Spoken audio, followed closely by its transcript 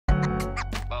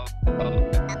Happy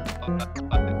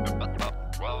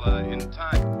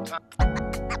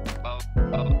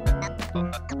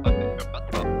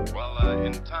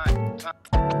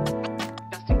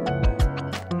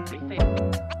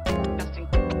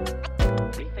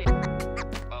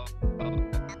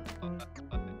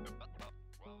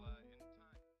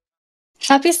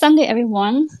Sunday,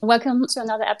 everyone. Welcome to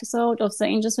another episode of the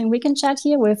Angel Swing Weekend Chat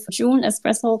here with June,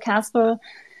 Espresso, Casper,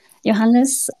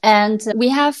 Johannes, and we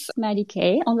have Maddi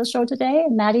Kai on the show today.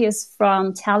 Maddi is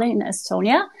from Tallinn in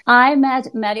Estonia. I met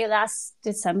Maddi last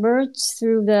December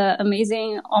through the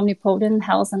amazing Omnipotent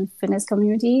health and fitness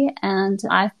community, and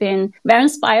I've been very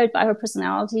inspired by her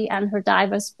personality and her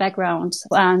diverse background.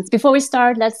 And before we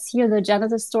start, let's hear the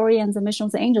genesis story and the mission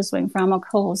of the Angel Swing from our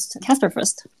co-host, Casper,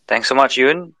 first. Thanks so much,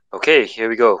 Yun. Okay, here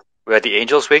we go. We're at the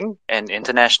Angel Swing, an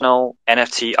international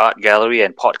NFT art gallery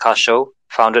and podcast show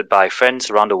founded by friends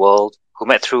around the world who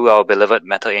met through our beloved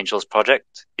Metal Angels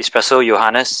project. Espresso,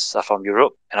 Johannes are from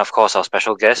Europe, and of course our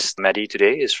special guest, Maddi,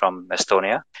 today is from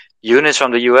Estonia. Yun is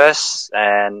from the US,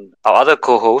 and our other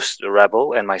co-host,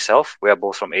 Rebel, and myself, we are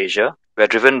both from Asia. We are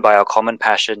driven by our common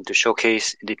passion to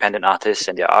showcase independent artists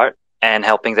and their art, and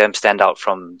helping them stand out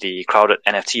from the crowded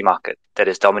NFT market that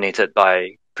is dominated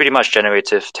by pretty much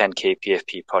generative 10K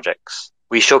PFP projects.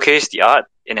 We showcase the art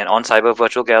in an on-cyber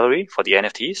virtual gallery for the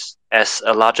NFTs, as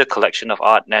a larger collection of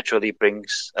art naturally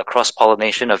brings a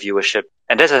cross-pollination of viewership,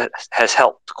 and this has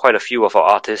helped quite a few of our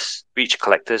artists reach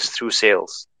collectors through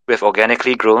sales. We have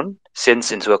organically grown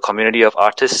since into a community of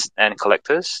artists and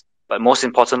collectors, but most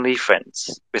importantly,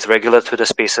 friends, with regular Twitter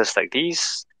spaces like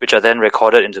these, which are then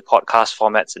recorded into podcast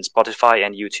formats in Spotify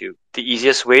and YouTube. The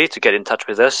easiest way to get in touch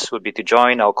with us would be to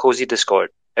join our cozy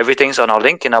Discord. Everything's on our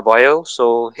link in our bio,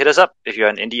 so hit us up if you're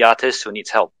an indie artist who needs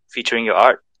help featuring your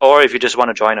art, or if you just want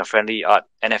to join a friendly art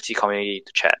NFT community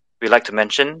to chat. We'd like to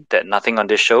mention that nothing on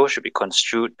this show should be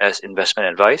construed as investment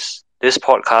advice. This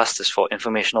podcast is for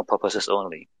informational purposes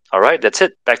only. All right, that's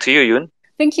it. Back to you, Yun.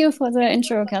 Thank you for the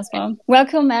intro, Casper.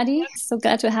 Welcome, Maddi. So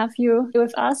glad to have you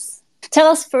with us. Tell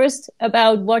us first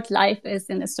about what life is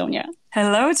in Estonia.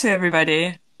 Hello to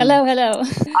everybody. Hello.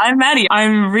 I'm Maddi.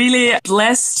 I'm really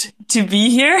blessed to be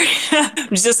here.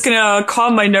 I'm just gonna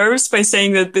calm my nerves by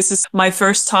saying that this is my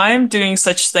first time doing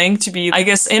such thing, to be, I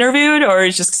guess, interviewed or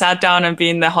just sat down and be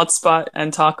in the hotspot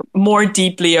and talk more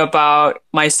deeply about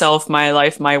myself, my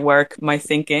life, my work, my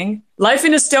thinking. Life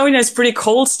in Estonia is pretty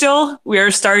cold still. We are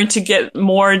starting to get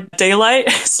more daylight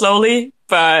slowly,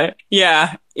 but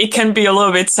yeah, it can be a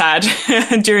little bit sad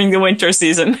during the winter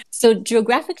season. So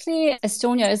geographically,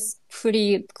 Estonia is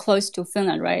pretty close to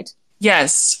Finland, right?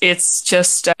 Yes, it's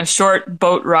just a short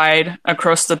boat ride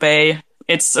across the bay.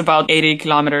 It's about 80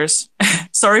 kilometers.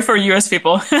 Sorry for US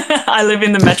people. I live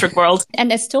in the metric world.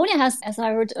 And Estonia has, as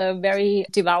I heard, a very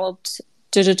developed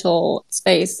digital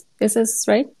space. Is this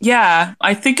right? Yeah,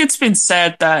 I think it's been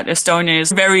said that Estonia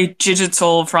is a very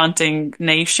digital fronting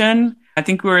nation. I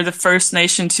think we're the first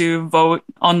nation to vote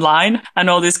online and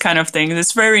all these kind of things.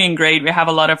 It's very ingrained. We have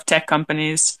a lot of tech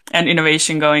companies and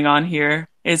innovation going on here.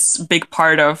 It's a big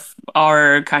part of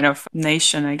our kind of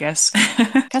nation, I guess.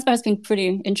 Casper has been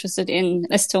pretty interested in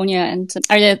Estonia. And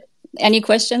are there any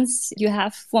questions you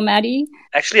have for Maddi?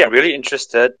 Actually, I'm really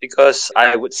interested because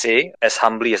I would say, as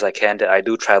humbly as I can, that I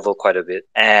do travel quite a bit.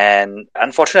 And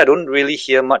unfortunately, I don't really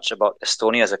hear much about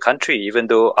Estonia as a country, even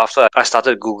though after I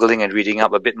started Googling and reading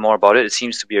up a bit more about it, it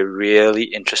seems to be a really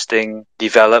interesting,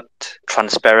 developed,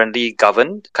 transparently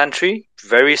governed country.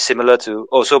 Very similar to,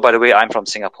 also, by the way, I'm from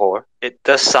Singapore. It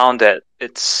does sound that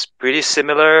it's pretty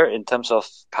similar in terms of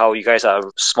how you guys are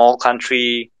a small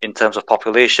country in terms of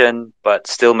population, but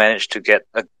still managed to get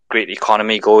a great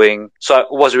economy going. So I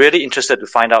was really interested to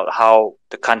find out how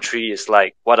the country is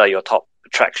like. What are your top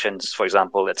attractions, for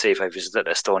example? Let's say if I visited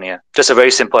Estonia. Just a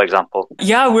very simple example.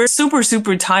 Yeah, we're super,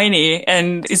 super tiny.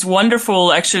 And it's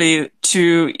wonderful actually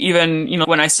to even,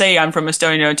 when I say I'm from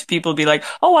Estonia, to people be like,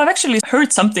 oh, I've actually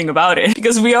heard something about it,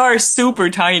 because we are super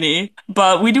tiny,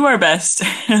 but we do our best.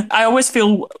 I always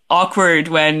feel awkward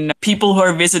when people who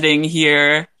are visiting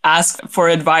here ask for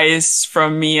advice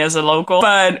from me as a local,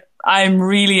 but I'm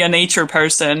really a nature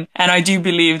person, and I do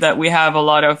believe that we have a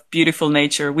lot of beautiful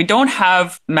nature. We don't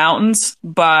have mountains,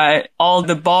 but all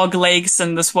the bog lakes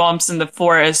and the swamps and the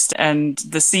forest and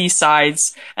the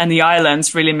seasides and the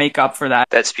islands really make up for that.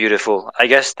 That's beautiful. I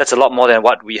guess that's a lot more than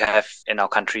what we have in our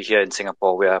country here in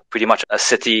Singapore. We are pretty much a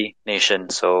city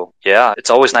nation. So yeah, it's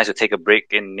always nice to take a break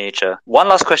in nature. One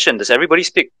last question. Does everybody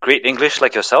speak great English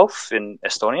like yourself in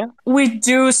Estonia? We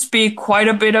do speak quite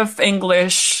a bit of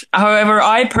English. However,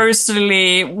 I personally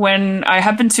personally, when I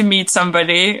happen to meet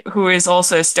somebody who is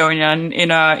also Estonian in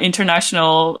an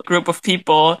international group of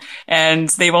people and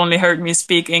they've only heard me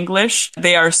speak English,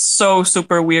 they are so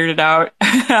super weirded out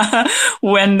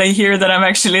when they hear that I'm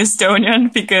actually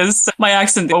Estonian, because my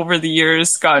accent over the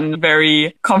years gotten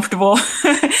very comfortable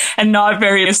and not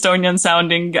very Estonian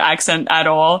sounding accent at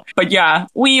all. But yeah,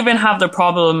 we even have the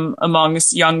problem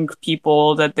amongst young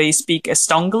people that they speak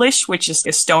Estonglish, which is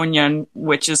Estonian,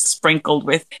 which is sprinkled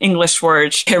with English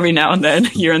words every now and then,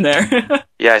 here and there.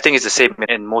 Yeah, I think it's the same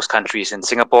in most countries. In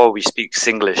Singapore, we speak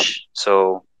Singlish.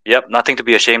 So, yep, nothing to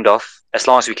be ashamed of, as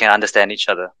long as we can understand each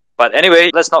other. But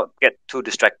anyway, let's not get too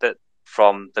distracted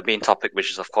from the main topic,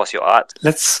 which is, of course, your art.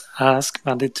 Let's ask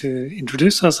Maddi to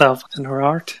introduce herself and her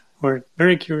art. We're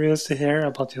very curious to hear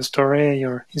about your story,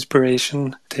 your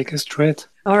inspiration. Take us through it.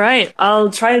 All right, I'll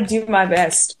try to do my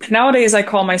best. Nowadays, I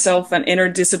call myself an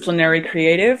interdisciplinary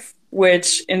creative,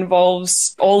 which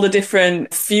involves all the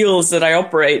different fields that I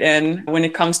operate in when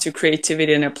it comes to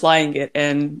creativity and applying it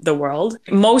in the world.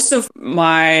 Most of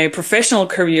my professional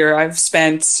career I've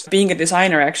spent being a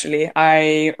designer, actually.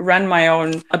 I ran my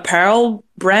own apparel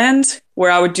brand where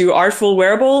I would do artful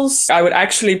wearables. I would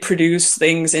actually produce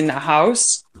things in the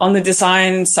house. On the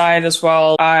design side as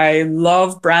well, I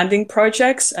love branding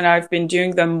projects, and I've been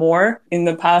doing them more in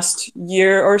the past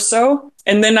year or so.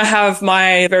 And then I have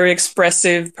my very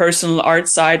expressive personal art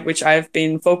side, which I've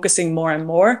been focusing more and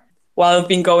more while I've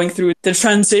been going through the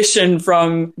transition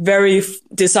from very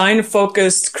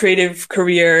design-focused creative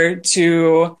career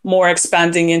to more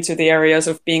expanding into the areas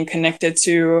of being connected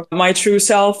to my true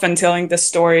self and telling the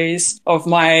stories of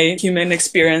my human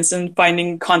experience and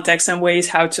finding contexts and ways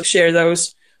how to share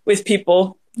those with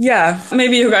people. Yeah,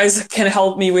 maybe you guys can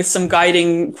help me with some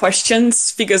guiding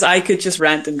questions, because I could just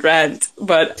rant and rant,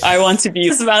 but I want to be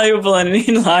as valuable and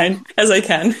in line as I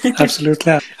can.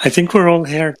 Absolutely. I think we're all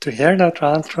here to hear that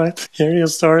rant, right? Hear your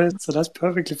story. So that's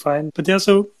perfectly fine. But yeah,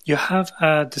 so you have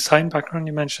a design background,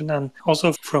 you mentioned, and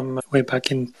also from way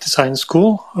back in design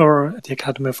school or the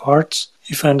Academy of Arts,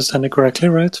 if I understand it correctly,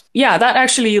 right? Yeah, that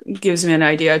actually gives me an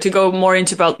idea to go more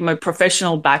into about my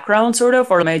professional background, sort of,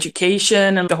 or my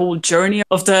education and the whole journey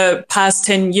of the past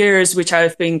 10 years, which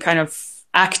I've been kind of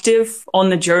active on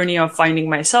the journey of finding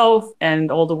myself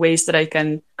and all the ways that I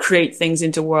can create things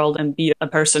into the world and be a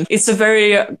person. It's a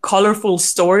very colorful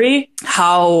story,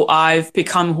 how I've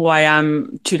become who I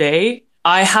am today.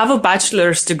 I have a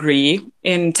bachelor's degree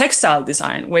in textile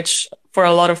design, which for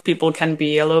a lot of people can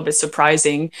be a little bit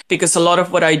surprising, because a lot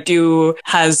of what I do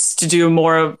has to do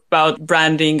more about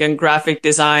branding and graphic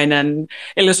design and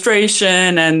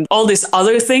illustration and all these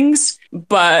other things.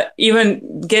 But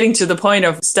even getting to the point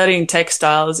of studying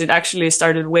textiles, it actually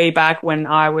started way back when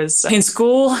I was in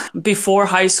school. Before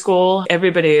high school,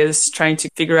 everybody is trying to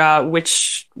figure out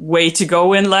which way to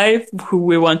go in life, who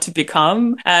we want to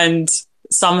become. And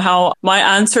somehow my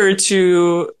answer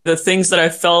to the things that I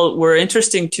felt were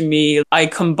interesting to me, I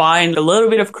combined a little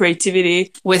bit of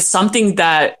creativity with something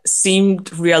that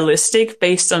seemed realistic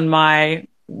based on my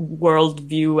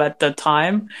worldview at the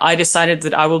time. I decided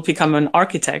that I will become an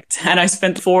architect, and I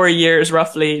spent 4 years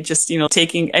roughly just,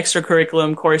 taking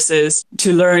extracurriculum courses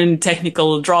to learn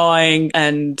technical drawing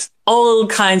and all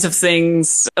kinds of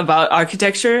things about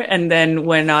architecture. And then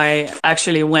when I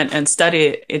actually went and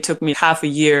studied, it took me half a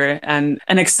year and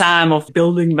an exam of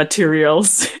building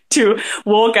materials to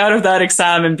walk out of that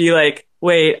exam and be like,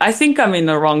 wait, I think I'm in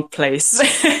the wrong place.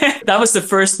 That was the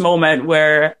first moment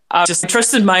where I just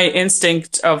trusted my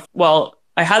instinct of, well,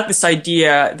 I had this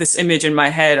idea, this image in my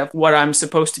head of what I'm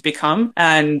supposed to become,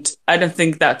 and I don't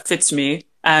think that fits me.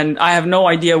 And I have no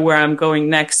idea where I'm going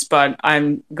next, but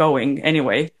I'm going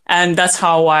anyway. And that's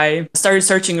how I started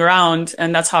searching around,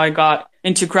 and that's how I got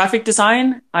into graphic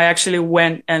design. I actually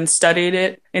went and studied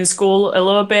it in school a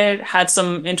little bit, had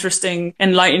some interesting,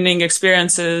 enlightening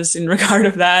experiences in regard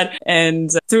of that. And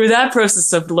through that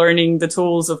process of learning the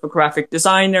tools of a graphic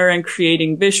designer and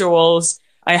creating visuals,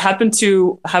 I happened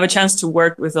to have a chance to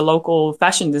work with a local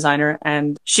fashion designer,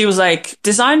 and she was like,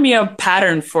 design me a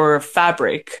pattern for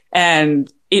fabric.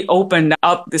 And it opened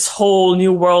up this whole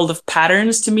new world of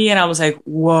patterns to me. And I was like,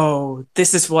 whoa,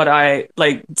 this is what I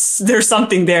like. There's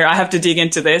something there. I have to dig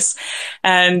into this.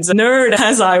 And nerd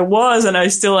as I was, and I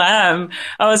still am,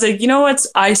 I was like, you know what?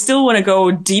 I still want to go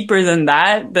deeper than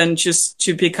that, than just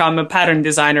to become a pattern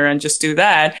designer and just do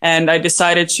that. And I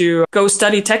decided to go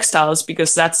study textiles,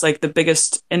 because that's like the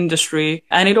biggest industry.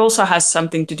 And it also has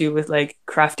something to do with like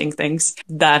crafting things.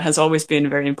 That has always been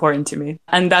very important to me.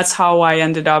 And that's how I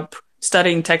ended up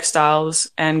studying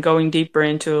textiles and going deeper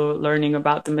into learning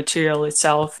about the material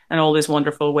itself and all these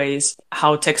wonderful ways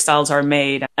how textiles are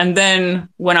made. And then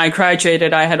when I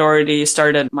graduated, I had already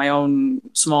started my own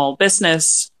small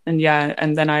business. And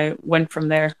and then I went from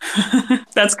there.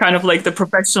 That's kind of like the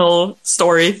professional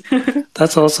story.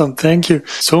 That's awesome. Thank you.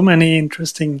 So many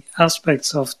interesting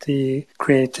aspects of the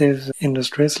creative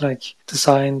industries like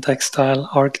design, textile,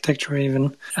 architecture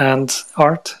even, and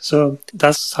art. So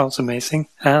that sounds amazing.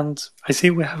 And I see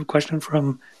we have a question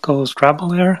from co-host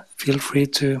Rebel here. Feel free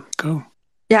to go.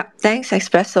 Yeah, thanks,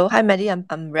 Espresso. Hi, Maddi.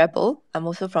 I'm Rebel. I'm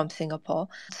also from Singapore.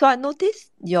 So I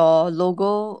noticed your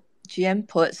logo, GM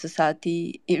Poet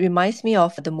Society, it reminds me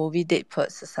of the movie Dead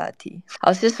Poet Society. I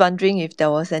was just wondering if there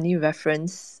was any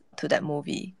reference to that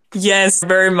movie. Yes,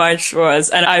 very much was.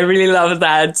 And I really love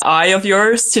that eye of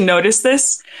yours to notice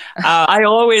this.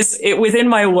 Within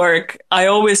my work, I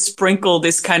always sprinkle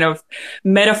this kind of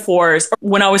metaphors.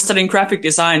 When I was studying graphic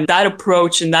design, that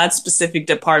approach in that specific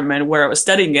department where I was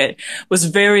studying it was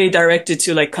very directed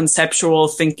to like conceptual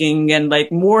thinking and like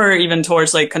more even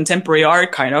towards like contemporary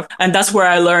art kind of. And that's where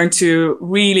I learned to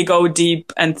really go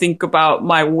deep and think about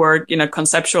my work in a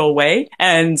conceptual way.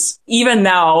 And even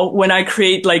now, when I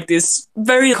create like this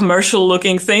very commercial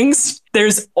looking things,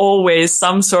 there's always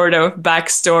some sort of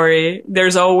backstory.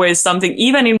 There's always something,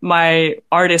 even in my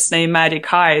artist name, Maddi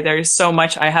Kai, there's so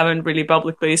much I haven't really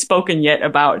publicly spoken yet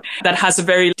about that has a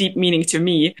very deep meaning to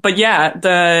me. But yeah,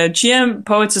 the GM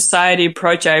Poet Society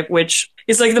project, which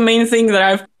is like the main thing that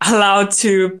I've allowed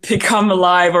to become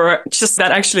alive, or just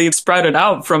that actually sprouted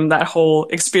out from that whole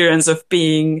experience of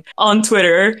being on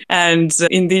Twitter and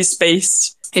in this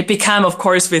space. It began, of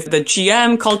course, with the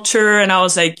GM culture. And I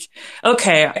was like,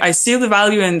 okay, I see the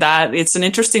value in that. It's an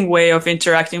interesting way of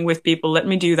interacting with people. Let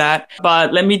me do that.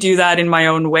 But let me do that in my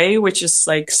own way, which is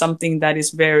like something that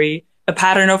is very a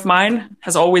pattern of mine,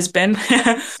 has always been.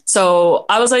 So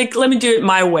I was like, let me do it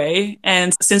my way.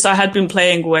 And since I had been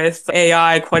playing with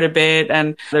AI quite a bit,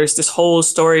 and there's this whole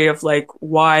story of like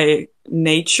why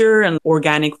nature and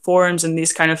organic forms and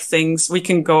these kind of things, we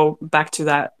can go back to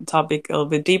that topic a little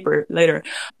bit deeper later.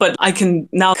 But I can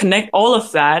now connect all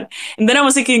of that. And then I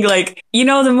was thinking like,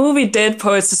 the movie Dead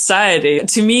Poet Society,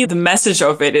 to me, the message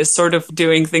of it is sort of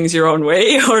doing things your own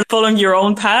way or following your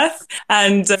own path.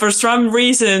 And for some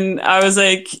reason, I was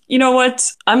like, you know what?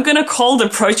 I'm going to call the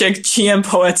project GM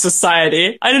Poet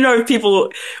Society. I don't know if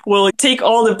people will take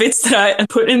all the bits that I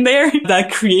put in there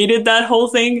that created that whole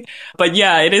thing. But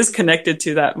yeah, it is connected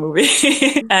to that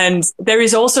movie. And there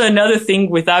is also another thing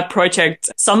with that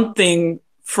project, something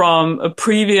from a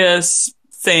previous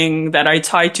thing that I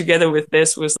tied together with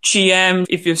this was GM.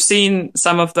 If you've seen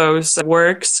some of those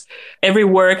works, every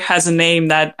work has a name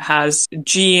that has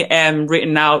GM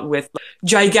written out with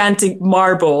gigantic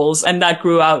marbles. And that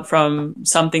grew out from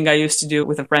something I used to do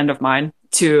with a friend of mine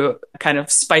to kind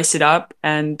of spice it up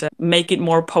and make it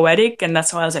more poetic. And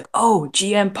that's why I was like, oh,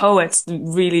 GM Poets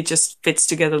really just fits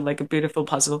together like a beautiful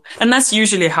puzzle. And that's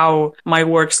usually how my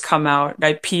works come out.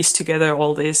 I piece together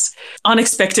all these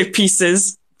unexpected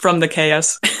pieces from the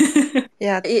chaos.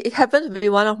 Yeah, it happened to be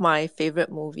one of my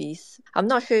favorite movies. I'm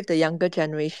not sure if the younger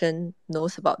generation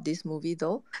knows about this movie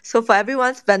though. So for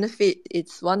everyone's benefit,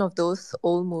 it's one of those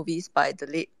old movies by the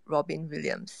late Robin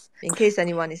Williams, in case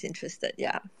anyone is interested.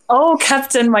 Yeah. Oh,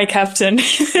 Captain, my Captain.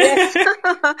 Yes.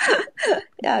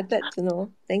 Yeah, glad to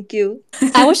know. Thank you.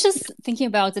 I was just thinking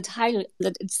about the title,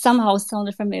 that it somehow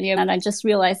sounded familiar, and I just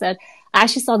realized that I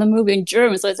actually saw the movie in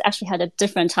German, so it's actually had a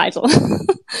different title.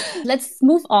 Let's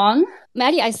move on.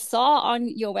 Maddi, I saw on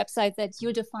your website that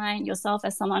you define yourself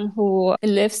as someone who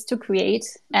lives to create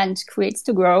and creates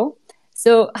to grow.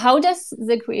 So how does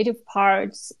the creative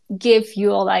part give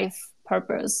your life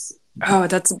purpose? Oh,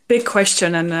 that's a big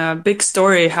question and a big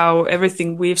story, how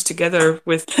everything weaves together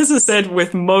with, as I said,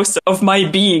 with most of my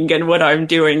being and what I'm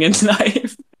doing in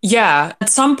life. Yeah, at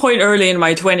some point early in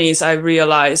my 20s, I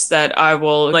realized that I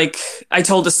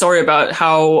told the story about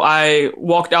how I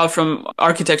walked out from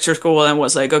architecture school and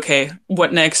was like, okay,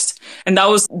 what next? And that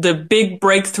was the big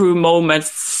breakthrough moment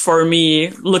for me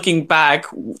looking back,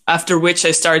 after which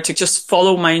I started to just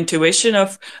follow my intuition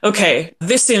of, okay,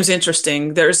 this seems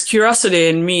interesting. There's curiosity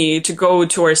in me to go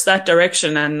towards that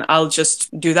direction and I'll just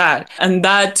do that. And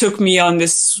that took me on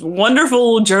this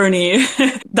wonderful journey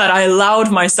that I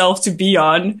allowed myself to be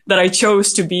on, that I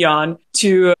chose to be on,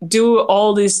 to do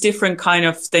all these different kind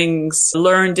of things,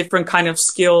 learn different kind of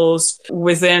skills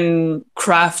within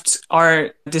craft,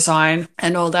 art, design,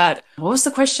 and all that. What was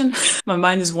the question? My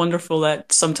mind is wonderful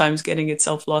at sometimes getting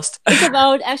itself lost. It's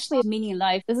about actually meaning in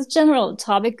life. This is a general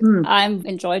topic I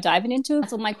enjoy diving into.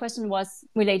 So my question was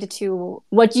related to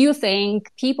what you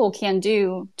think people can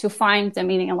do to find their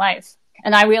meaning in life.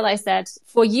 And I realized that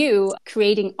for you,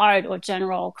 creating art or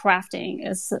general crafting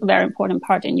is a very important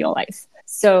part in your life.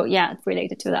 So yeah,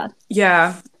 related to that.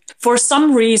 Yeah. For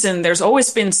some reason, there's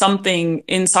always been something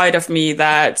inside of me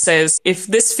that says, if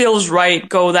this feels right,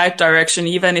 go that direction,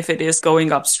 even if it is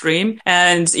going upstream.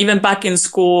 And even back in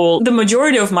school, the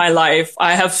majority of my life,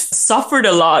 I have suffered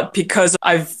a lot because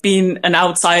I've been an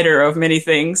outsider of many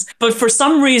things. But for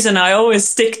some reason, I always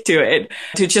stick to it,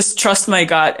 to just trust my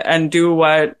gut and do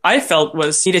what I felt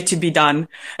was needed to be done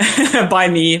by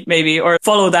me, maybe, or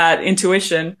follow that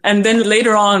intuition. And then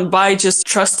later on, by just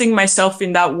trusting myself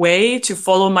in that way to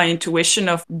follow my intuition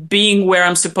of being where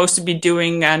I'm supposed to be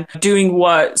doing and doing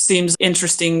what seems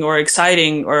interesting or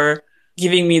exciting or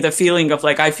giving me the feeling of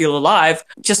like I feel alive.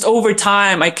 Just over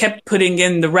time, I kept putting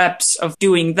in the reps of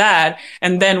doing that.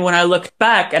 And then when I looked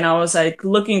back and I was like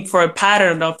looking for a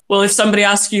pattern of, well, if somebody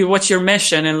asks you what's your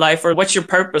mission in life or what's your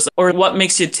purpose or what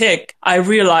makes you tick, I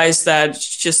realized that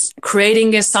just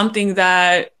creating is something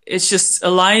that it just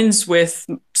aligns with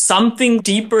something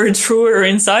deeper and truer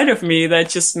inside of me that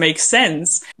just makes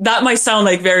sense. That might sound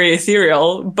like very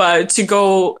ethereal, but to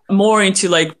go more into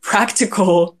like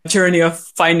practical journey of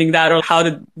finding that, or how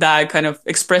did that kind of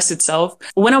express itself?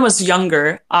 When I was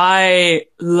younger, I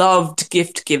loved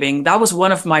gift giving. That was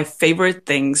one of my favorite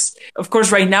things. Of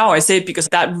course, right now I say it because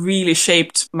that really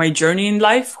shaped my journey in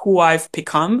life, who I've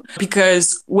become.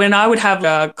 Because when I would have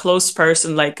a close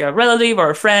person, like a relative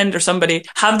or a friend or somebody,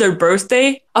 have their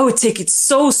birthday, I would take it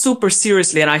so super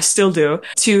seriously, and I still do,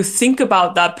 to think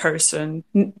about that person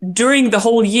during the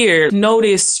whole year,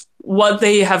 notice what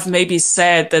they have maybe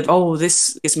said that, oh,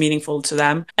 this is meaningful to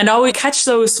them. And I would catch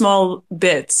those small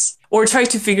bits or try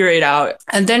to figure it out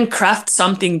and then craft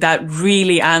something that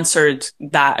really answered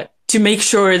that, to make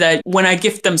sure that when I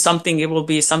gift them something, it will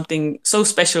be something so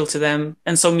special to them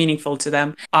and so meaningful to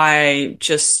them. I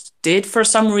just did for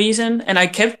some reason, and I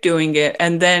kept doing it.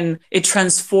 And then it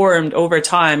transformed over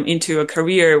time into a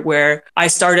career where I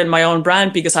started my own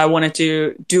brand because I wanted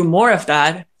to do more of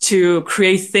that, to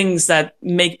create things that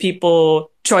make people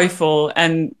joyful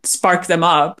and spark them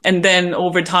up. And then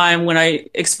over time, when I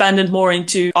expanded more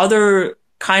into other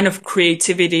kind of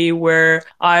creativity where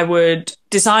I would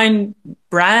design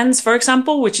brands, for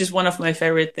example, which is one of my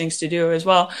favorite things to do as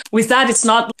well. With that, it's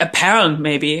not apparent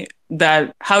maybe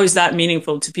that how is that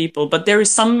meaningful to people, but there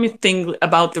is something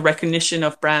about the recognition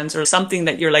of brands or something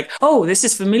that you're like, oh, this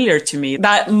is familiar to me.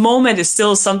 That moment is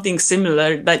still something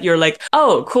similar that you're like,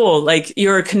 oh, cool. Like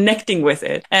you're connecting with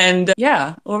it. And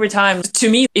yeah, over time, to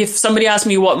me, if somebody asks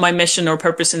me what my mission or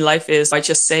purpose in life is, I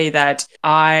just say that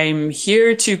I'm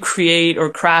here to create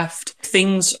or craft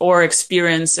things or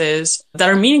experiences that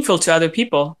are meaningful to other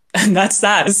people. And that's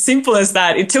that. As simple as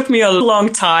that. It took me a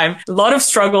long time, a lot of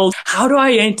struggle. How do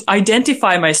I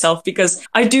identify myself? Because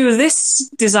I do this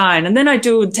design and then I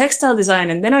do textile design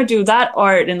and then I do that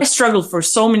art. And I struggled for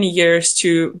so many years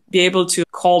to be able to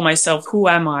call myself, who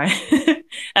am I?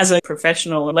 As a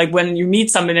professional. Like when you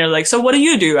meet somebody, they're like, so what do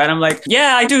you do? And I'm like,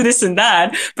 yeah, I do this and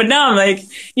that. But now I'm like,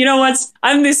 you know what?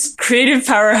 I'm this creative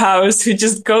powerhouse who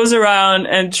just goes around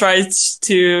and tries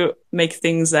to make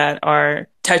things that are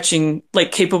touching,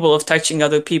 like capable of touching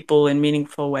other people in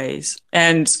meaningful ways.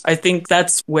 And I think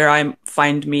that's where I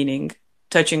find meaning.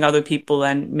 Touching other people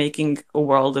and making a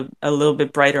world a little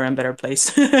bit brighter and better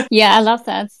place. Yeah, I love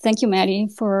that. Thank you,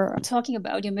 Maddi, for talking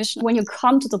about your mission. When you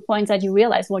come to the point that you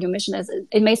realize what your mission is,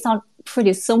 it may sound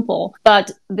pretty simple,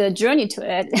 but the journey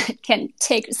to it can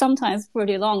take sometimes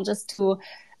pretty long just to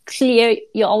clear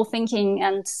your own thinking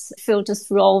and filter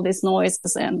through all these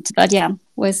noises. But yeah, it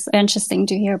was interesting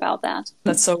to hear about that.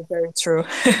 That's so very true.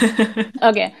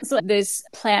 Okay, so this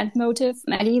plant motif,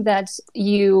 Maddi, that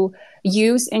you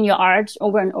use in your art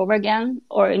over and over again,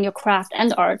 or in your craft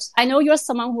and art. I know you're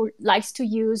someone who likes to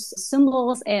use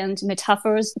symbols and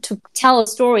metaphors to tell a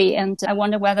story, and I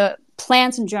wonder whether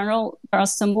plants in general are a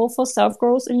symbol for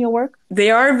self-growth in your work? They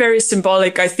are very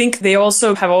symbolic. I think they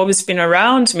also have always been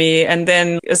around me. And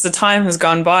then as the time has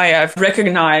gone by, I've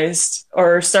recognized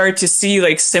or started to see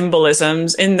like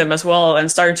symbolisms in them as well and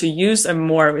started to use them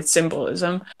more with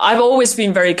symbolism. I've always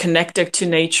been very connected to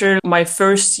nature. My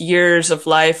first years of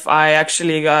life, I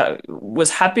actually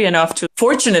was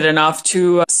fortunate enough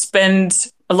to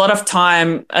spend a lot of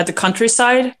time at the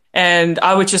countryside. And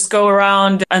I would just go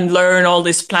around and learn all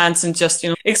these plants and just,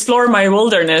 explore my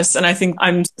wilderness. And I think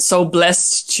I'm so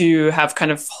blessed to have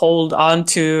kind of hold on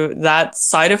to that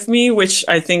side of me, which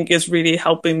I think is really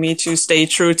helping me to stay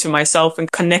true to myself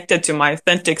and connected to my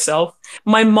authentic self.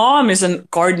 My mom is a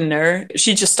gardener.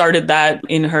 She just started that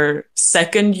in her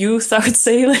second youth, I would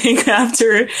say, like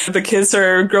after the kids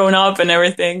are grown up and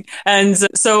everything. And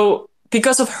so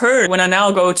because of her, when I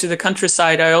now go to the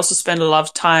countryside, I also spend a lot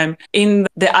of time in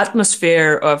the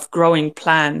atmosphere of growing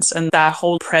plants and that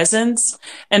whole presence.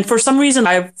 And for some reason,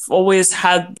 I've always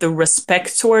had the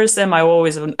respect towards them. I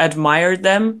always admired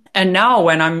them. And now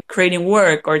when I'm creating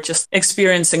work or just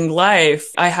experiencing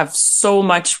life, I have so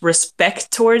much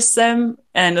respect towards them.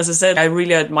 And as I said, I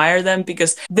really admire them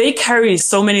because they carry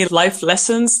so many life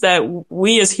lessons that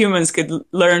we as humans could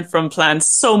learn from plants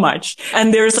so much.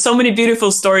 And there's so many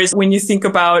beautiful stories when you think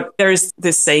about, there's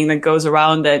this saying that goes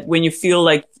around that when you feel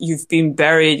like you've been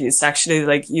buried, it's actually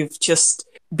like you've just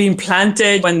been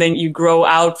planted, and then you grow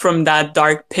out from that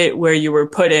dark pit where you were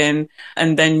put in,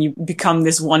 and then you become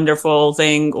this wonderful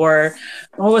thing. Or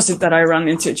what was it that I ran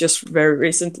into just very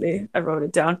recently? I wrote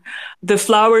it down. The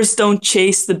flowers don't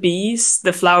chase the bees.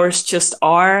 The flowers just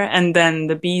are, and then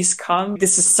the bees come.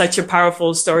 This is such a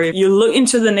powerful story. You look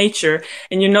into the nature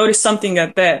and you notice something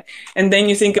like that. And then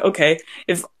you think, okay,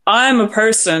 if I'm a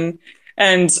person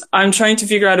and I'm trying to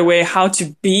figure out a way how to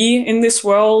be in this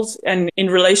world and in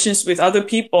relations with other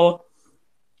people,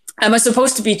 am I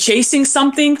supposed to be chasing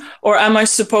something, or am I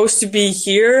supposed to be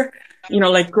here,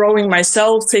 like growing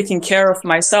myself, taking care of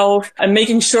myself and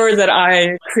making sure that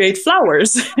I create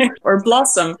flowers or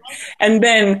blossom? And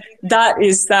then that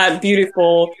is that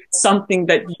beautiful something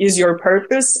that is your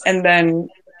purpose. And then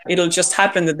it'll just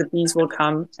happen that the bees will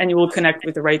come and you will connect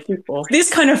with the right people. These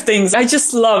kind of things, I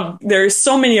just love. There's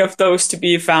so many of those to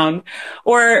be found.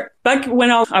 Or back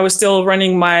when I was still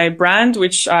running my brand,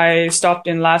 which I stopped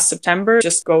in last September,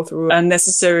 just go through a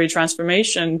necessary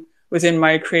transformation within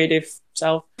my creative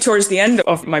self. Towards the end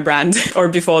of my brand, or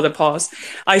before the pause,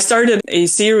 I started a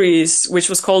series which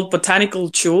was called Botanical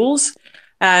Jewels.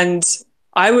 And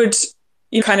I would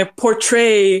kind of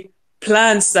portray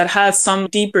plants that had some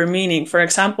deeper meaning. For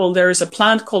example, there is a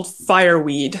plant called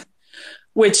fireweed,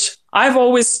 which I've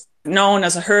always known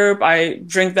as a herb. I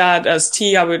drink that as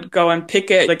tea. I would go and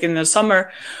pick it like in the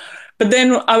summer. But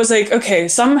then I was like, okay,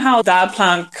 somehow that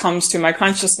plant comes to my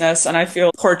consciousness and I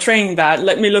feel portraying that.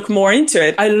 Let me look more into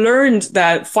it. I learned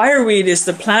that fireweed is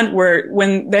the plant where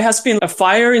when there has been a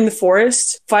fire in the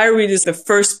forest, fireweed is the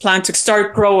first plant to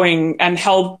start growing and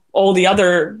help all the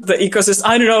ecosystem,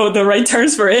 I don't know the right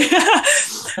terms for it,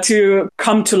 to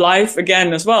come to life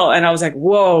again as well. And I was like,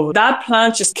 whoa, that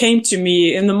plant just came to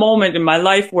me in the moment in my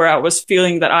life where I was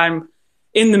feeling that I'm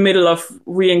in the middle of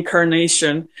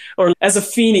reincarnation, or as a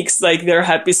phoenix, like there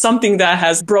had been something that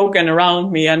has broken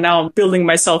around me and now I'm building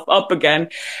myself up again.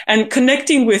 And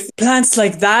connecting with plants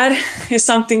like that is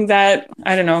something that,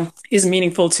 I don't know, is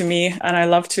meaningful to me. And I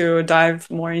love to dive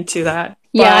more into that.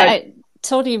 Yeah, I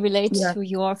totally relate to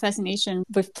your fascination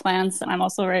with plants. I'm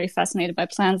also very fascinated by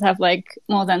plants. I have like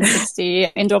more than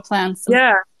 60 indoor plants.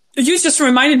 Yeah. You just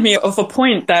reminded me of a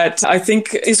point that I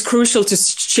think is crucial to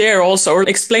share also, or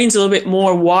explains a little bit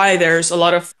more why there's a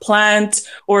lot of plant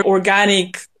or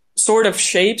organic sort of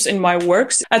shapes in my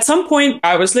works. At some point,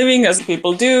 I was living as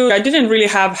people do. I didn't really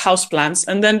have houseplants.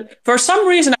 And then for some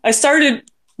reason, I started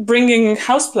bringing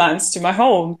houseplants to my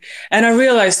home. And I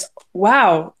realized,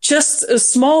 wow, just a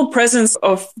small presence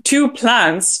of 2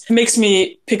 plants makes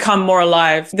me become more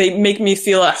alive. They make me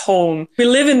feel at home. We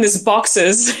live in these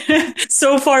boxes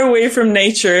so far away from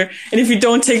nature. And if you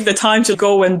don't take the time to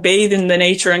go and bathe in the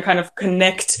nature and kind of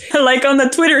connect, like on the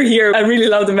Twitter here, I really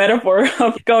love the metaphor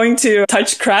of going to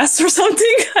touch grass or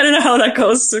something. I don't know how that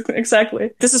goes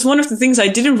exactly. This is one of the things I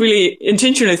didn't really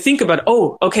intentionally think about.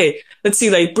 Oh, okay, let's see,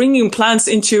 like bringing plants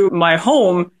into my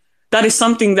home, that is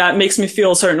something that makes me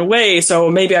feel a certain way. So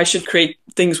maybe I should create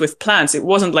things with plants. It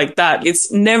wasn't like that.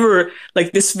 It's never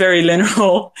like this very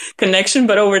linear connection.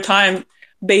 But over time,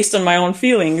 based on my own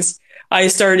feelings, I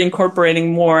started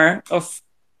incorporating more of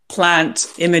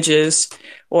plant images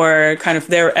or kind of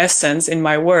their essence in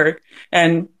my work.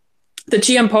 And the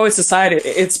GM Poet Society,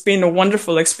 it's been a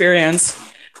wonderful experience.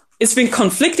 It's been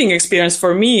conflicting experience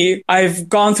for me. I've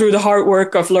gone through the hard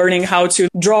work of learning how to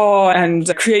draw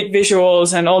and create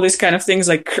visuals and all these kind of things,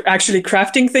 like actually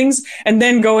crafting things, and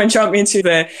then go and jump into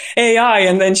the AI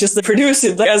and then just produce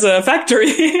it as a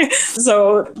factory.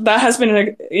 So that has been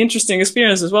an interesting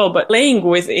experience as well. But playing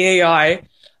with AI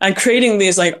and creating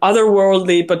these like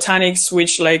otherworldly botanics,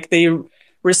 which like they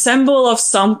resemble of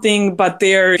something, but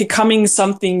they're becoming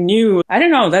something new. I don't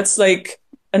know. That's like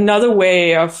another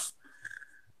way of,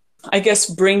 I guess,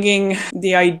 bringing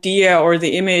the idea or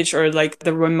the image or like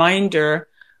the reminder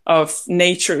of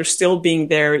nature still being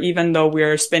there, even though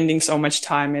we're spending so much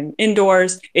time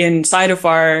indoors, inside of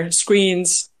our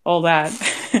screens, all that.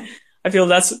 I feel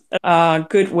that's a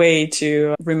good way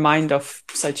to remind of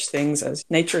such things as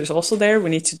nature is also there. We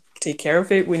need to take care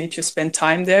of it. We need to spend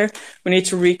time there. We need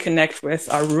to reconnect with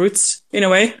our roots in a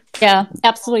way. Yeah,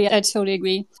 absolutely. I totally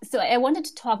agree. So I wanted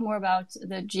to talk more about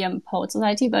the GM Poet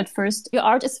Society, but first, your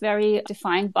art is very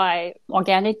defined by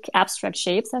organic abstract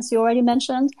shapes, as you already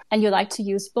mentioned, and you like to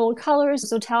use bold colors.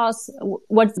 So tell us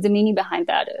what the meaning behind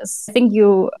that is. I think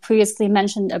you previously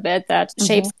mentioned a bit that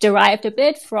shapes derived a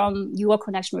bit from your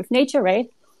connection with nature, right?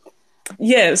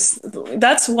 Yes,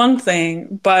 that's one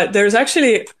thing, but there's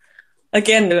actually,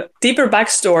 again, a deeper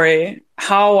backstory,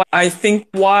 how I think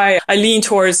why I lean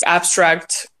towards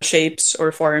abstract shapes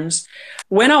or forms.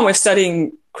 When I was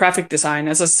studying graphic design,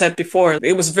 as I said before,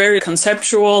 it was very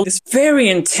conceptual, this very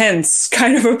intense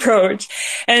kind of approach.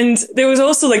 And there was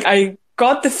also like, I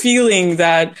got the feeling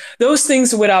that those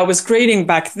things that I was grading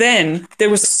back then, there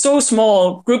was so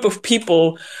small group of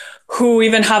people who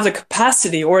even have the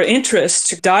capacity or interest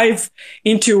to dive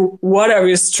into what I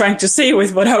was trying to say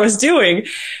with what I was doing.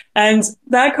 And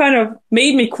that kind of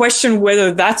made me question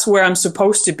whether that's where I'm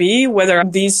supposed to be, whether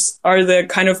these are the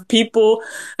kind of people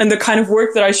and the kind of work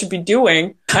that I should be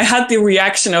doing. I had the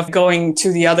reaction of going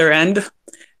to the other end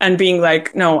and being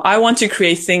like, no, I want to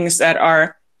create things that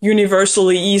are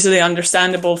universally, easily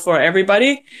understandable for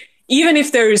everybody. Even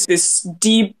if there is this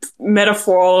deep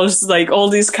metaphors, like all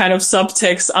these kind of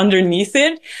subtext underneath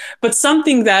it, but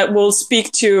something that will speak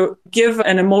to give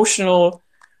an emotional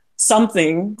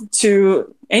something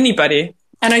to anybody.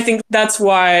 And I think that's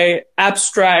why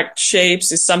abstract shapes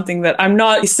is something that I'm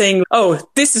not saying, oh,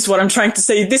 this is what I'm trying to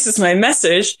say, this is my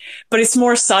message, but it's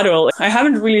more subtle. I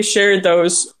haven't really shared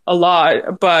those a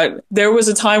lot, but there was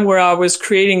a time where I was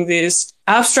creating this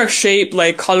abstract shape,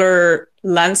 like color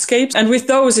landscapes. And with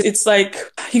those, it's like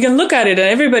you can look at it and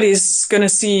everybody's going to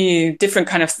see different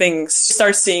kind of things. You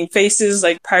start seeing faces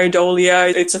like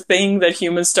pareidolia. It's a thing that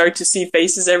humans start to see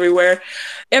faces everywhere.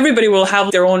 Everybody will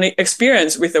have their own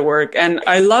experience with the work. And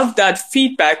I love that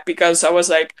feedback because I was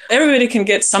like, everybody can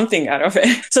get something out of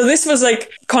it. So this was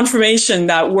like confirmation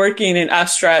that working in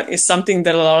abstract is something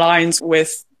that aligns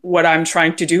with what I'm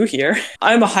trying to do here.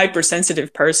 I'm a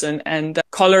hypersensitive person and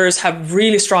colors have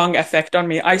really strong effect on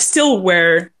me. I still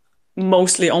wear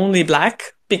mostly only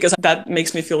black because that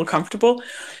makes me feel comfortable.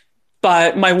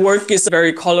 But my work is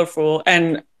very colorful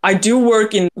and I do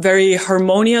work in very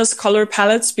harmonious color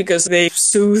palettes because they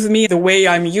soothe me. The way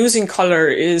I'm using color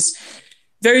is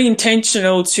very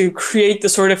intentional to create the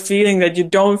sort of feeling that you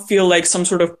don't feel like some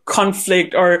sort of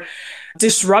conflict or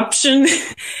disruption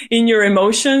in your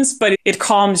emotions, but it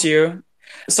calms you.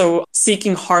 So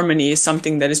seeking harmony is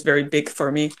something that is very big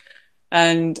for me.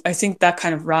 And I think that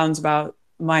kind of rounds about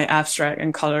my abstract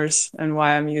and colors and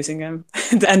why I'm using them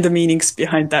and the meanings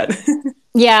behind that.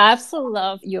 Yeah, I absolutely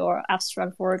love your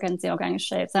abstract work and the organic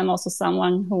shapes. I'm also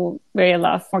someone who really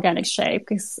love organic shape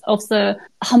because of the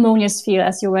harmonious feel,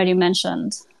 as you already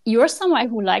mentioned. You're someone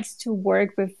who likes to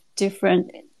work with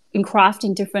in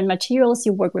crafting different materials.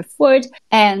 You work with wood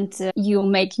and you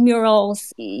make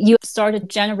murals. You started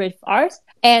generative art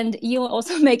and you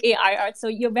also make AI art. So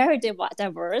you're very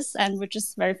diverse and which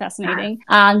is very fascinating.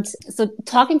 And so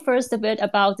talking first a bit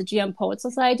about the GM Poet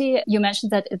Society, you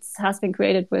mentioned that it has been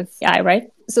created with AI,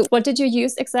 right? So what did you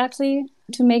use exactly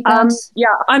to make that?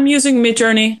 Yeah, I'm using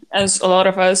Midjourney as a lot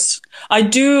of us. I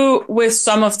do with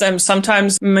some of them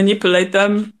sometimes manipulate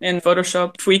them in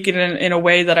Photoshop, tweak it in a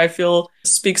way that I feel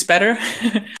speaks better.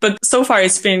 But so far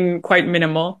it's been quite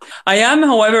minimal. I am,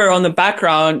 however, on the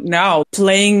background now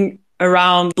playing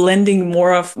around blending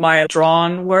more of my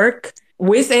drawn work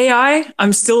with AI.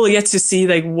 I'm still yet to see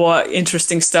like what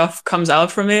interesting stuff comes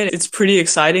out from it. It's pretty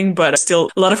exciting, but still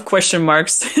a lot of question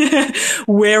marks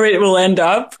where it will end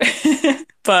up.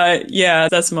 But yeah,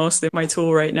 that's mostly my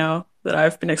tool right now that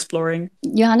I've been exploring.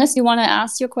 Johannes, you want to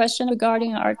ask your question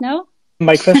regarding art now?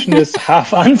 My question is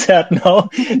half answered now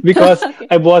because okay.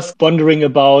 I was wondering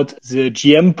about the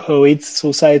GM Poets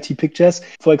Society pictures.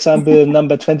 For example,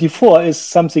 number 24 is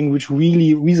something which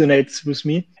really resonates with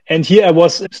me. And here I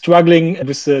was struggling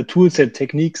with the tools and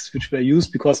techniques which were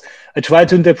used because I tried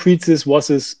to interpret this. Was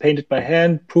this painted by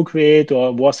hand, Procreate,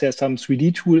 or was there some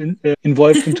 3D tool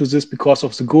involved into this because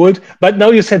of the gold? But now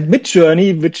you said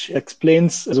Midjourney, which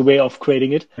explains the way of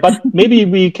creating it. But maybe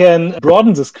we can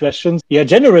broaden this question. Yeah,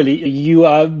 generally, you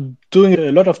are doing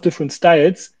a lot of different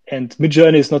styles. and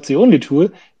Midjourney is not the only tool.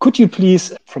 Could you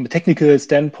please, from a technical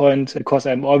standpoint, because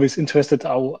I'm always interested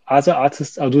how other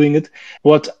artists are doing it,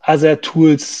 what other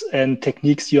tools and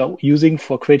techniques you are using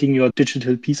for creating your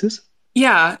digital pieces?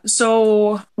 Yeah.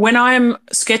 So when I'm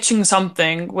sketching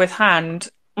something with hand,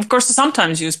 of course, I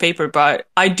sometimes use paper, but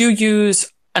I do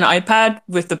use an iPad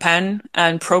with the pen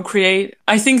and Procreate.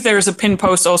 I think there's a pin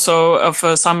post also of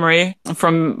a summary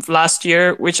from last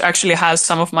year, which actually has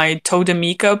some of my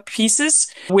Todemika pieces,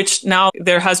 which now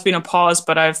there has been a pause,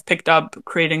 but I've picked up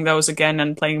creating those again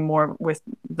and playing more with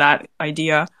that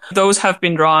idea. Those have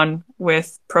been drawn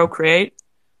with Procreate.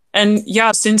 And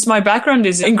yeah, since my background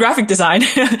is in graphic design,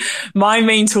 my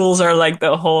main tools are like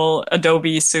the whole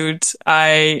Adobe suite.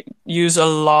 I use a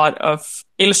lot of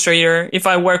Illustrator. If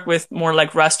I work with more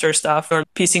like raster stuff or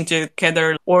piecing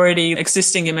together already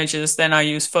existing images, then I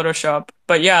use Photoshop.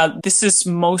 But yeah, this is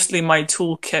mostly my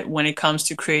toolkit when it comes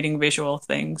to creating visual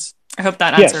things. I hope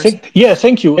that answers.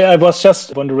 Thank you. I was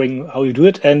just wondering how you do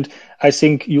it. And I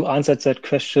think you answered that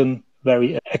question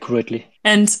very accurately.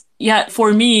 And yeah,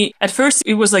 for me, at first,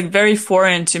 it was like very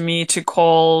foreign to me to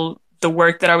call the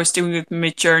work that I was doing with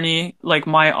Midjourney like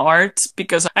my art,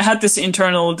 because I had this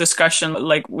internal discussion,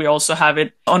 like we also have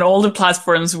it on all the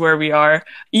platforms where we are,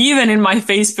 even in my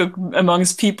Facebook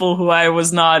amongst people who I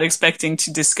was not expecting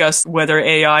to discuss whether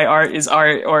AI art is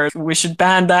art or we should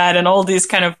ban that, and all these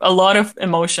kind of a lot of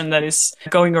emotion that is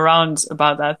going around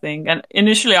about that thing. And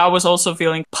initially I was also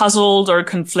feeling puzzled or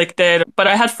conflicted, but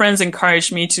I had friends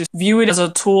encourage me to view it as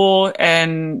a tool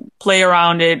and play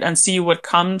around it and see what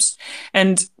comes.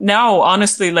 And now,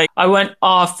 honestly, like I went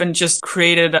off and just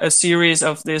created a series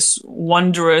of this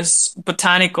wondrous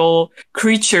botanical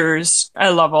creatures. I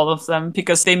love all of them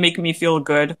because they make me feel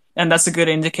good. And that's a good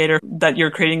indicator that you're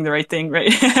creating the right thing,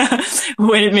 right?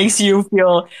 When it makes you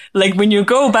feel like when you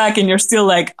go back and you're still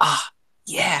like,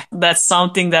 yeah, that's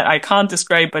something that I can't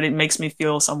describe, but it makes me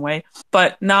feel some way.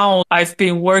 But now I've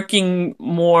been working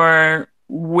more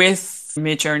with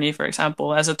Midjourney, for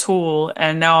example, as a tool.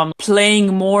 And now I'm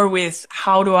playing more with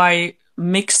how do I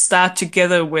mix that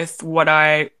together with what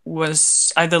I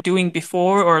was either doing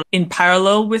before or in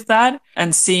parallel with that,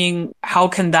 and seeing how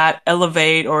can that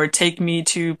elevate or take me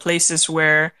to places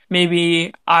where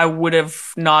maybe I would have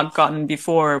not gotten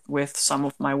before with some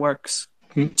of my works.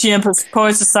 GM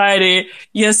Poet Society,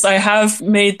 yes, I have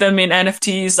made them in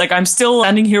NFTs. Like I'm still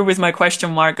standing here with my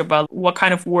question mark about what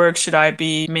kind of work should I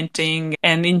be minting.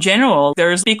 And in general,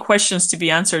 there's big questions to be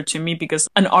answered to me because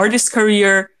an artist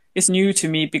career is new to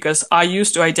me because I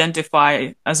used to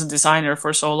identify as a designer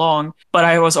for so long, but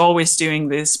I was always doing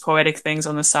these poetic things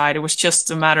on the side. It was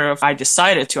just a matter of I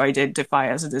decided to identify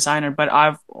as a designer, but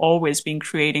I've always been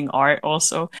creating art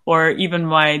also, or even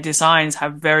my designs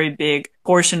have very big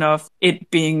portion of it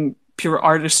being pure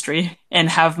artistry and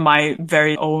have my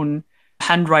very own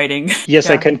handwriting. Yes,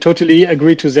 yeah. I can totally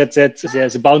agree to that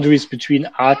there's boundaries between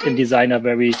art and design are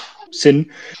very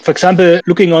thin. For example,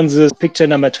 looking on the picture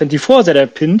number 24 that I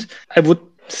pinned, I would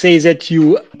say that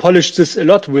you polish this a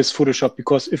lot with Photoshop,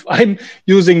 because if I'm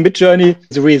using Midjourney,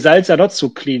 the results are not so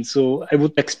clean. So I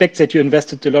would expect that you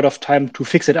invested a lot of time to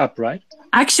fix it up, right?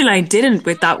 Actually, I didn't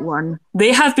with that one.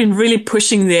 They have been really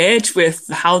pushing the edge with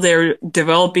how they're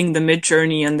developing the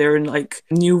Midjourney, and they're in like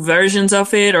new versions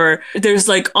of it, or there's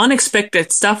like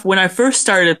unexpected stuff. When I first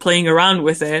started playing around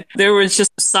with it, there was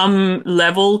just some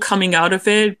level coming out of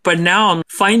it, but now I'm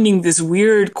finding these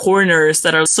weird corners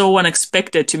that are so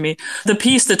unexpected to me. The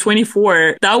piece, the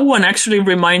 24, that one actually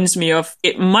reminds me of,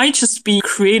 it might just be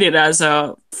created as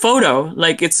a photo,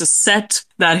 like it's a set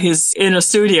that he's in a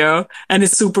studio and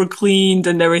it's super cleaned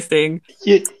and everything.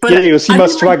 But you see my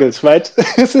struggles, right?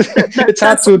 It's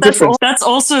hard to different. That's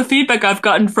also feedback I've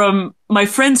gotten from my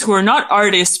friends who are not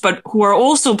artists, but who are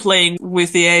also playing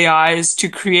with the AIs to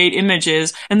create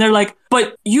images. And they're like,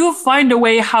 but you find a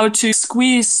way how to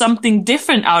squeeze something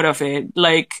different out of it.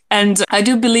 Like, and I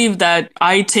do believe that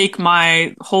I take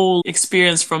my whole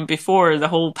experience from before, the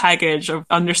whole package of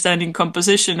understanding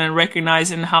composition and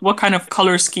recognizing what kind of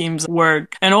color schemes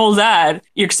work and all that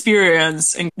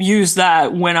experience, and use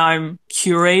that when I'm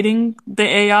curating the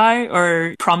AI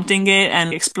or prompting it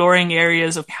and exploring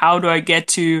areas of how do I get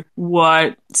to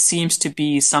what seems to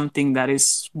be something that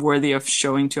is worthy of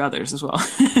showing to others as well.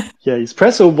 Yeah,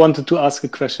 Espresso wanted to ask a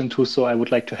question too, so I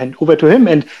would like to hand over to him.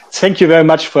 And thank you very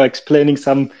much for explaining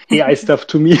some AI stuff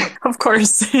to me. Of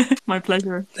course. My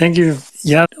pleasure. Thank you.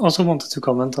 Yeah, I also wanted to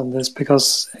comment on this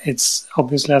because it's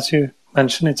obviously, as you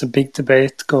mentioned, it's a big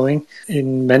debate going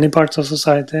in many parts of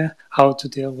society, how to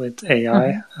deal with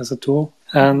AI as a tool.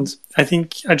 And I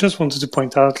think I just wanted to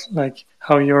point out like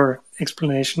how your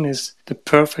explanation is the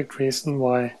perfect reason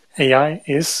why AI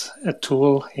is a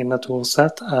tool in a tool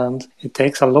set, and it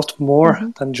takes a lot more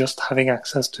than just having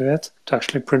access to it to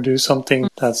actually produce something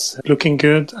that's looking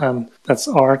good and that's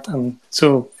art. And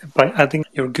so by adding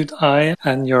your good eye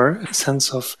and your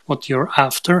sense of what you're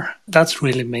after, that's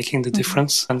really making the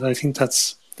difference. And I think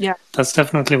that's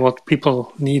definitely what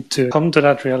people need to come to,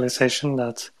 that realization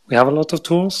that we have a lot of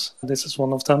tools. This is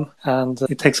one of them. And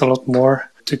it takes a lot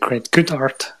more to create good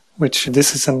art, which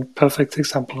this is a perfect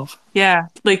example of. Yeah,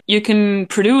 like you can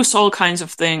produce all kinds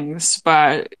of things,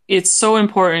 but it's so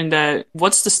important that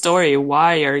what's the story?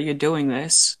 Why are you doing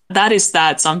this?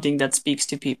 That something that speaks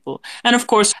to people. And of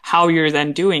course, how you're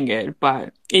then doing it,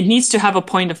 but it needs to have a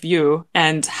point of view,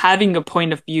 and having a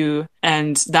point of view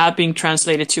and that being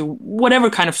translated to whatever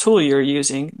kind of tool you're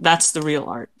using, that's the real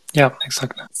art. Yeah,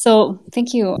 exactly. So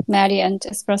thank you, Maddi and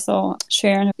Espresso,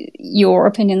 sharing your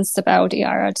opinions about AI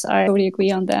art. I totally agree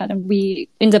on that. And we,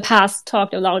 in the past,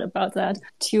 talked a lot about that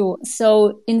too.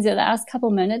 So in the last couple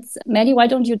minutes, Maddi, why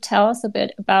don't you tell us a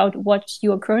bit about what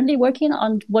you are currently working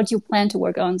on, what you plan to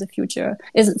work on in the future?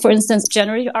 Is, for instance,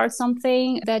 generative art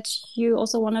something that you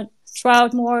also want to try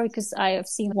out more? Because I have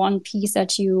seen one piece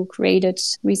that you created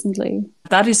recently.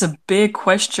 That is a big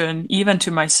question, even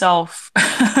to myself,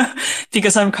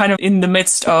 because I'm kind of in the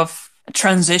midst of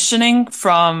transitioning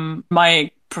from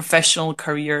my professional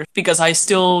career, because I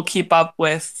still keep up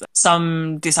with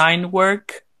some design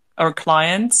work or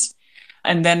clients.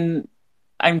 And then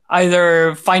I'm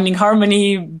either finding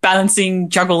harmony, balancing,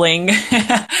 juggling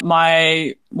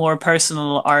my more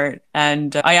personal art.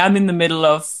 And I am in the middle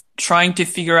of trying to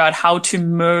figure out how to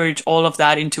merge all of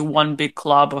that into one big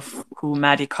club of who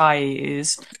Maddi Kai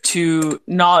is, to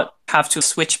not have to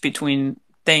switch between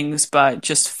things, but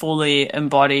just fully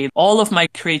embody all of my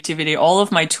creativity, all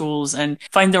of my tools, and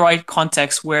find the right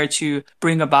context where to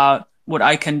bring about what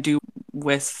I can do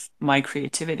with my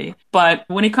creativity. But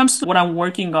when it comes to what I'm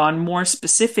working on more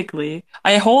specifically,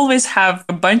 I always have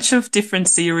a bunch of different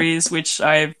series, which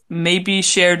I've maybe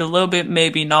shared a little bit,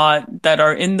 maybe not, that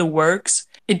are in the works.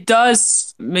 It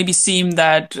does maybe seem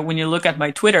that when you look at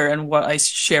my Twitter and what I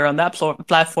share on that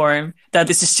platform, that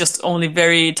this is just only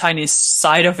very tiny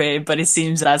side of it, but it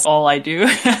seems that's all I do,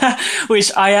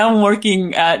 which I am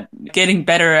working at getting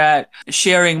better at,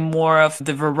 sharing more of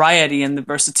the variety and the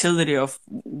versatility of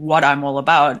what I'm all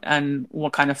about and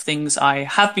what kind of things I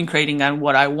have been creating and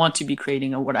what I want to be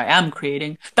creating and what I am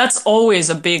creating. That's always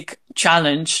a big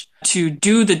challenge, to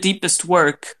do the deepest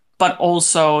work, but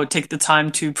also take the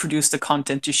time to produce the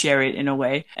content, to share it in a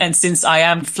way. And since I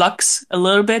am in flux a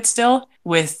little bit still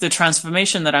with the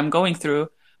transformation that I'm going through,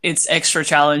 it's extra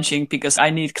challenging because I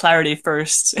need clarity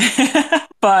first.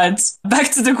 But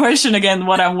back to the question again,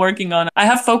 what I'm working on. I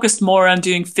have focused more on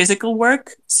doing physical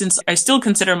work, since I still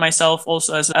consider myself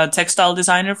also as a textile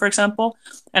designer, for example.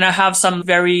 And I have some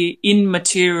very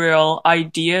immaterial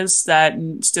ideas that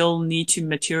still need to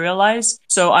materialize.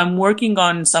 So I'm working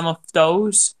on some of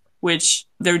those, which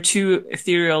they're too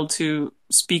ethereal to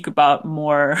speak about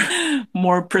more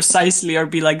precisely or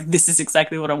be like, this is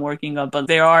exactly what I'm working on. But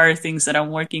there are things that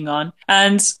I'm working on.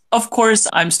 And of course,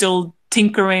 I'm still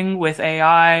tinkering with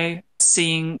AI,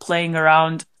 playing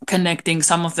around, connecting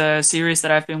some of the series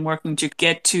that I've been working to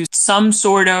get to some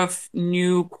sort of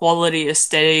new quality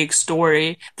aesthetic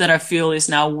story that I feel is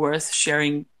now worth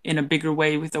sharing in a bigger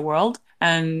way with the world.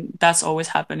 And that's always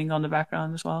happening on the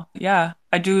background as well. Yeah,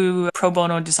 I do pro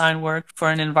bono design work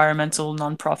for an environmental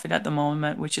nonprofit at the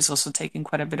moment, which is also taking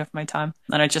quite a bit of my time.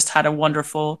 And I just had a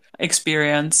wonderful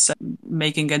experience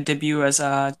making a debut as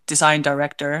a design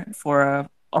director for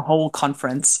a whole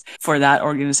conference for that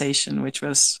organization, which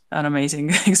was an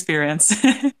amazing experience.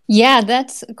 Yeah,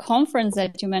 that conference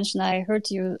that you mentioned, I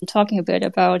heard you talking a bit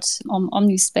about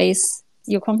OmniSpace.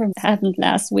 Your conference happened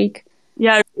last week.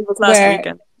 Yeah, it was last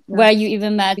weekend. Where you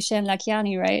even met Vishen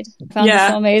Lakiani, right? I found it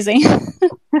so amazing.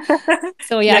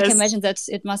 So yeah, yes. I can imagine that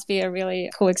it must be a really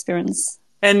cool experience.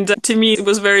 And to me, it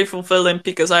was very fulfilling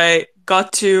because I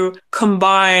got to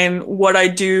combine what I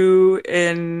do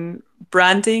in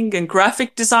branding and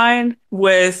graphic design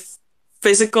with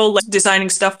physical, like designing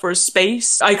stuff for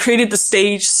space. I created the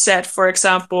stage set, for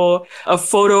example, a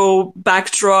photo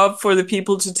backdrop for the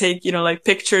people to take, like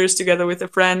pictures together with their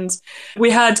friends. We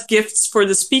had gifts for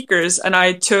the speakers, and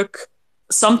I took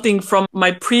something from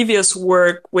my previous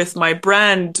work with my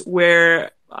brand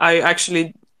where I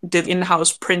actually did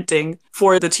in-house printing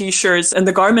for the t-shirts and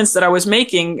the garments that I was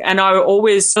making. And I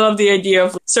always love the idea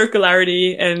of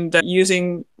circularity and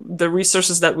using the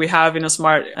resources that we have in a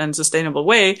smart and sustainable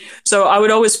way. So I would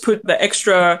always put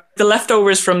the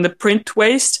leftovers from the print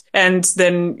waste and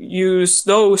then use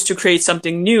those to create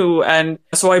something new. And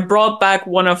so I brought back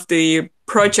one of the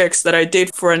projects that I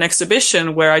did for an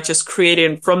exhibition where I just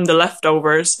created from the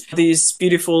leftovers these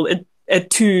beautiful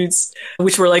etudes,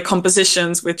 which were like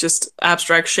compositions with just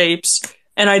abstract shapes.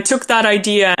 And I took that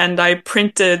idea and I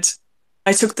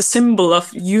took the symbol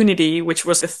of unity, which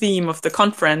was the theme of the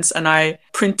conference, and I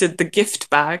printed the gift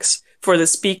bags for the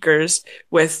speakers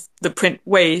with the print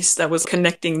waste that was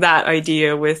connecting that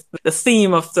idea with the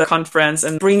theme of the conference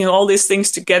and bringing all these things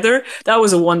together. That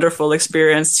was a wonderful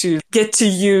experience to get to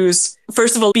use,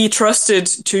 first of all, be trusted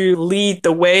to lead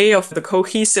the way of the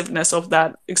cohesiveness of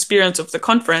that experience of the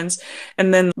conference,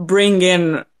 and then bring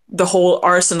in the whole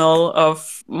arsenal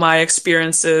of my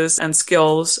experiences and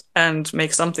skills and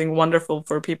make something wonderful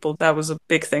for people. That was a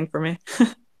big thing for me.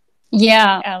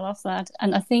 Yeah, I love that.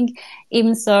 And I think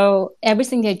even so,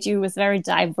 everything they do is very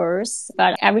diverse,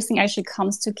 but everything actually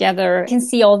comes together. You can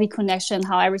see all the connection,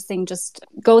 how everything just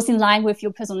goes in line with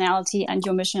your personality and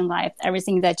your mission in life,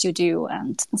 everything that you do.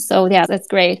 And so, yeah, that's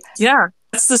great. Yeah.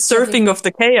 That's the surfing of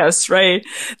the chaos, right?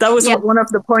 That was one of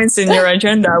the points in your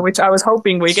agenda, which I was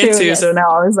hoping we get to. Yes. So now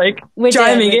I was like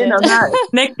chiming in on that,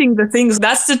 connecting the things.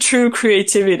 That's the true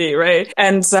creativity, right?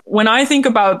 And when I think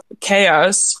about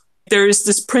chaos, there is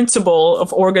this principle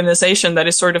of organization that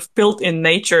is sort of built in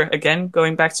nature. Again,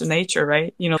 going back to nature,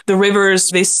 right? You know, the rivers,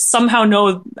 they somehow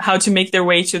know how to make their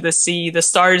way to the sea. The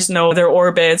stars know their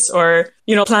orbits, or,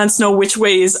 you know, plants know which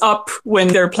way is up when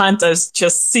they're planted as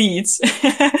just seeds.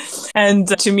 And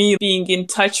to me, being in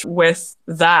touch with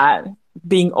that,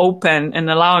 being open and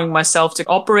allowing myself to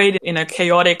operate in a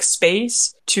chaotic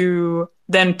space to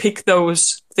then pick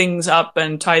those things up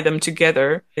and tie them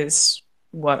together is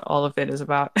what all of it is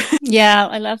about. Yeah,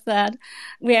 I love that.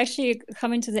 We're actually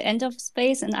coming to the end of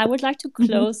space, and I would like to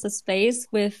close the space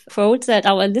with a quote that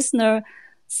our listener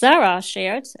Sarah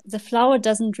shared. The flower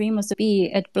doesn't dream of the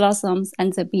bee, it blossoms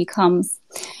and the bee comes.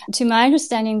 To my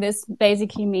understanding, this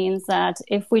basically means that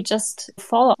if we just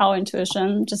follow our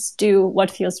intuition, just do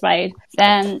what feels right,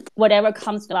 then whatever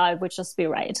comes alive would just be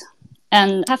right.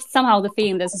 And have somehow the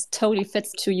feeling this totally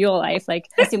fits to your life. Like,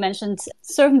 as you mentioned,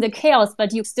 serving the chaos,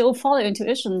 but you still follow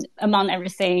intuition among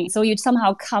everything. So you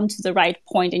somehow come to the right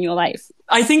point in your life.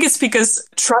 I think it's because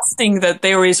trusting that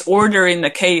there is order in the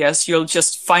chaos, you'll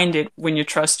just find it when you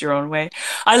trust your own way.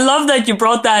 I love that you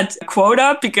brought that quote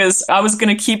up, because I was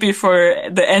going to keep it for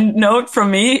the end note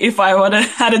from me if I would have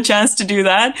had a chance to do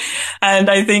that. And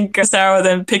I think Sarah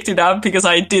then picked it up because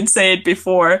I did say it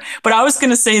before. But I was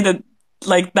going to say that,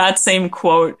 like that same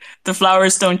quote, the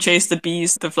flowers don't chase the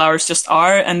bees, the flowers just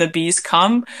are, and the bees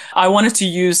come. I wanted to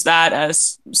use that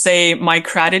as, say, my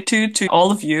gratitude to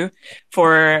all of you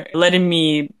for letting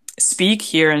me speak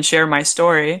here and share my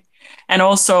story. And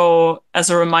also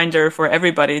as a reminder for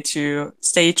everybody to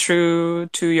stay true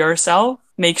to yourself.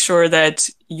 Make sure that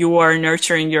you are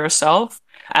nurturing yourself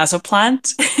as a plant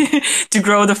to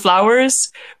grow the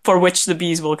flowers for which the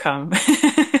bees will come.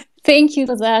 Thank you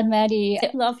for that, Maddi.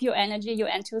 I love your energy, your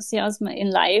enthusiasm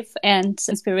in life, and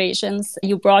inspirations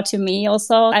you brought to me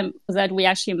also. I'm glad we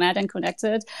actually met and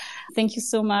connected. Thank you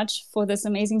so much for this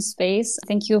amazing space.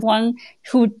 Thank you, everyone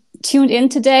who tuned in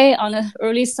today on an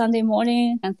early Sunday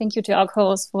morning. And thank you to our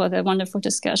co-host for the wonderful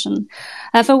discussion.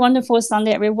 Have a wonderful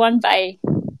Sunday, everyone. Bye.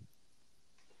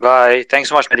 Bye. Thanks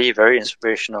so much, Maddi. Very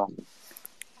inspirational.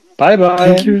 Bye-bye.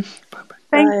 Thank you. Bye-bye.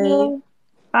 Thank you.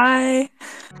 Bye.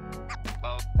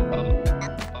 Bye.